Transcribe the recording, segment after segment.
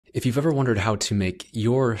If you've ever wondered how to make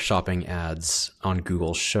your shopping ads on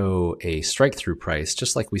Google show a strike-through price,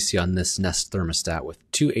 just like we see on this Nest thermostat with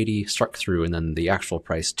 280 struck through and then the actual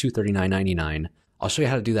price $239.99, I'll show you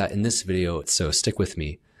how to do that in this video, so stick with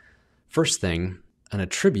me. First thing, an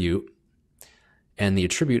attribute, and the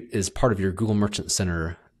attribute is part of your Google Merchant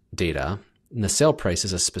Center data. And the sale price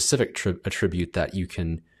is a specific attribute that you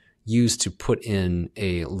can use to put in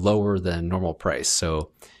a lower than normal price.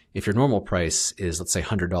 So if your normal price is, let's say,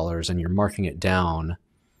 $100 and you're marking it down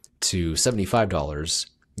to $75,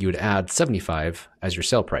 you would add $75 as your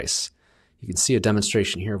sale price. You can see a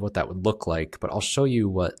demonstration here of what that would look like, but I'll show you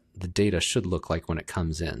what the data should look like when it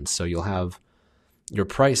comes in. So you'll have your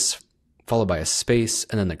price followed by a space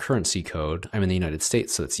and then the currency code. I'm in the United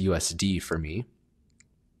States, so it's USD for me.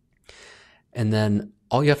 And then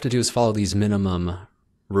all you have to do is follow these minimum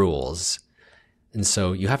rules. And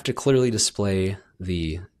so you have to clearly display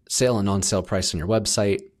the sale and non-sale price on your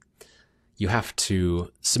website. You have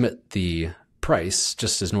to submit the price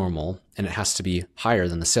just as normal, and it has to be higher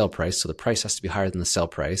than the sale price. So the price has to be higher than the sale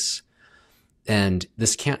price. And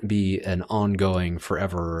this can't be an ongoing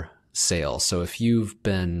forever sale. So if you've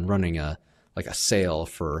been running a sale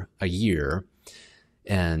for a year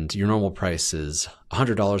and your normal price is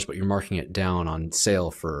 $100, but you're marking it down on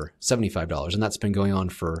sale for $75, and that's been going on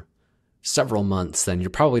for several months, then you're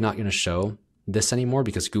probably not going to show this anymore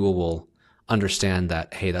because Google will understand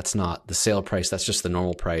that, hey, that's not the sale price, that's just the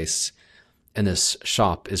normal price, and this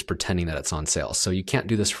shop is pretending that it's on sale. So you can't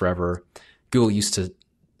do this forever. Google used to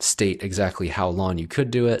state exactly how long you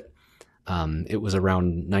could do it. It was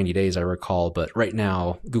around 90 days, I recall, but right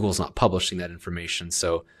now Google's not publishing that information.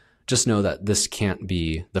 So just know that this can't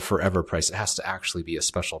be the forever price. It has to actually be a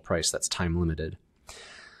special price that's time limited.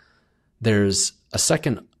 There's a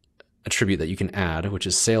second attribute that you can add, which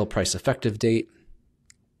is sale price effective date.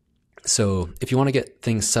 So if you want to get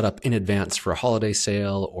things set up in advance for a holiday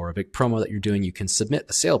sale or a big promo that you're doing, you can submit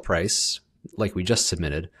a sale price like we just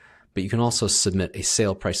submitted, but you can also submit a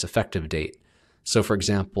sale price effective date. So for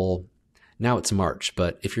example, now it's March,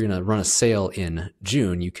 but if you're going to run a sale in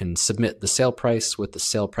June, you can submit the sale price with the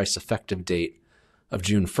sale price effective date of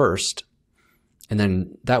June 1st. And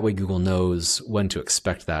then that way Google knows when to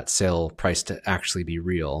expect that sale price to actually be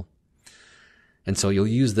real. And so you'll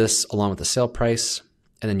use this along with the sale price,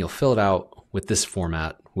 and then you'll fill it out with this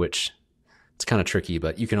format, which it's kind of tricky,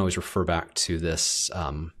 but you can always refer back to this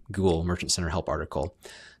Google Merchant Center help article.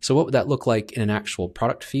 So what would that look like in an actual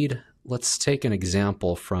product feed? Let's take an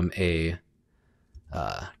example from a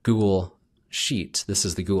Google Sheet. This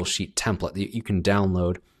is the Google Sheet template that you can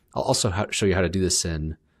download. I'll also show you how to do this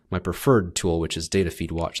in my preferred tool, which is Data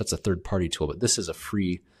Feed Watch. That's a third-party tool, but this is a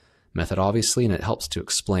free method, obviously, and it helps to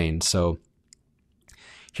explain. So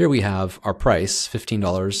here we have our price,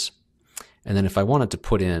 $15. And then if I wanted to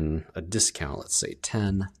put in a discount, let's say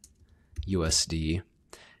 10 USD,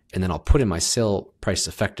 and then I'll put in my sale price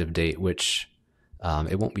effective date, which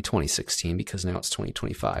it won't be 2016 because now it's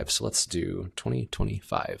 2025. So let's do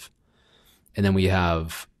 2025. And then we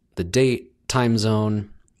have the date, time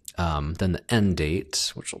zone, then the end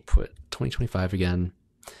date, which we'll put 2025 again.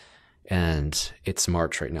 And it's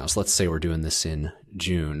March right now. So let's say we're doing this in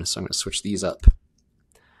June. So I'm going to switch these up.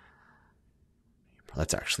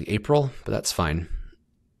 That's actually April, but that's fine.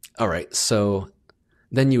 All right, so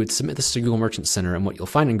then you would submit this to Google Merchant Center, and what you'll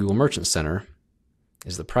find in Google Merchant Center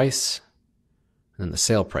is the price and then the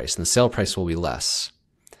sale price, and the sale price will be less.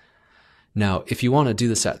 Now, if you want to do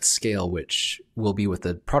this at scale, which will be with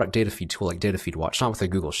the product data feed tool like Data Feed Watch, not with a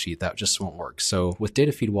Google Sheet, that just won't work. So with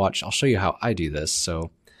Data Feed Watch, I'll show you how I do this.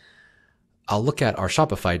 So I'll look at our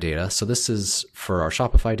Shopify data. So this is for our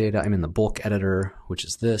Shopify data. I'm in the bulk editor, which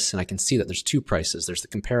is this, and I can see that there's two prices. There's the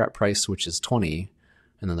compare at price, which is 20,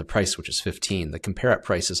 and then the price, which is 15. The compare at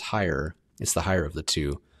price is higher. It's the higher of the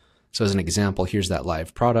two. So as an example, here's that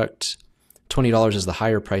live product. $20 is the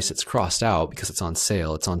higher price. It's crossed out because it's on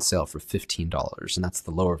sale. It's on sale for $15, and that's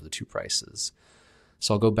the lower of the two prices.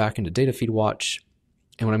 So I'll go back into Data Feed Watch,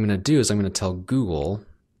 and what I'm going to do is I'm going to tell Google,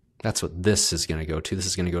 that's what this is going to go to. This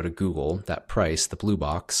is going to go to Google, that price, the blue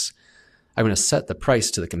box. I'm going to set the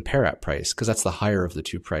price to the compare at price because that's the higher of the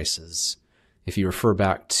two prices. If you refer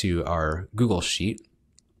back to our Google Sheet,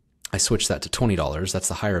 I switched that to $20. That's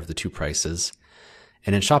the higher of the two prices.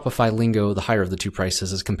 And in Shopify lingo, the higher of the two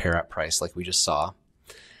prices is compare at price, like we just saw.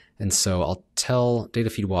 And so I'll tell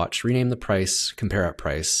Data Feed Watch, rename the price, compare at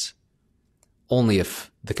price, only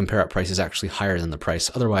if the compare at price is actually higher than the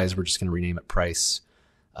price. Otherwise, we're just going to rename it price.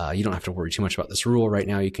 You don't have to worry too much about this rule right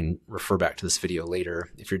now. You can refer back to this video later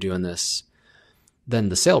if you're doing this. Then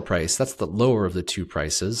the sale price, that's the lower of the two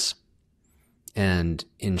prices. And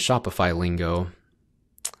in Shopify lingo,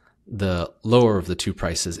 the lower of the two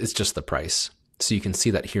prices, it's just the price. So you can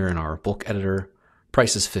see that here in our bulk editor,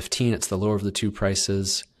 price is 15, it's the lower of the two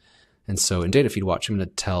prices. And so in Data Feed Watch, I'm going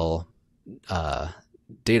to tell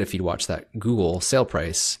Data Feed Watch that Google sale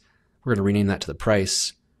price, we're going to rename that to the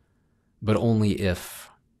price, but only if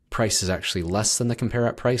price is actually less than the compare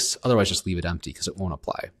at price. Otherwise, just leave it empty because it won't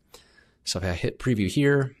apply. So if I hit preview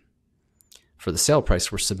here, for the sale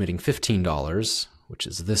price, we're submitting $15, which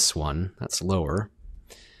is this one. That's lower.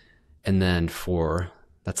 And then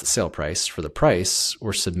that's the sale price. For the price,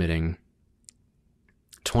 we're submitting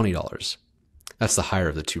 $20. That's the higher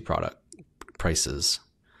of the two product prices.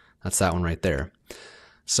 That's that one right there.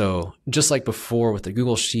 So just like before with the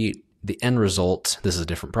Google Sheet, the end result, this is a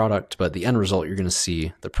different product, but the end result, you're going to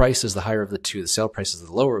see the price is the higher of the two, the sale price is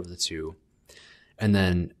the lower of the two. And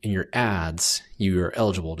then in your ads, you are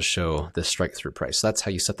eligible to show this strike-through price. So that's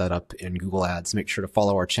how you set that up in Google Ads. Make sure to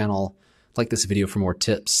follow our channel, like this video for more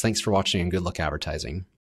tips. Thanks for watching, and good luck advertising.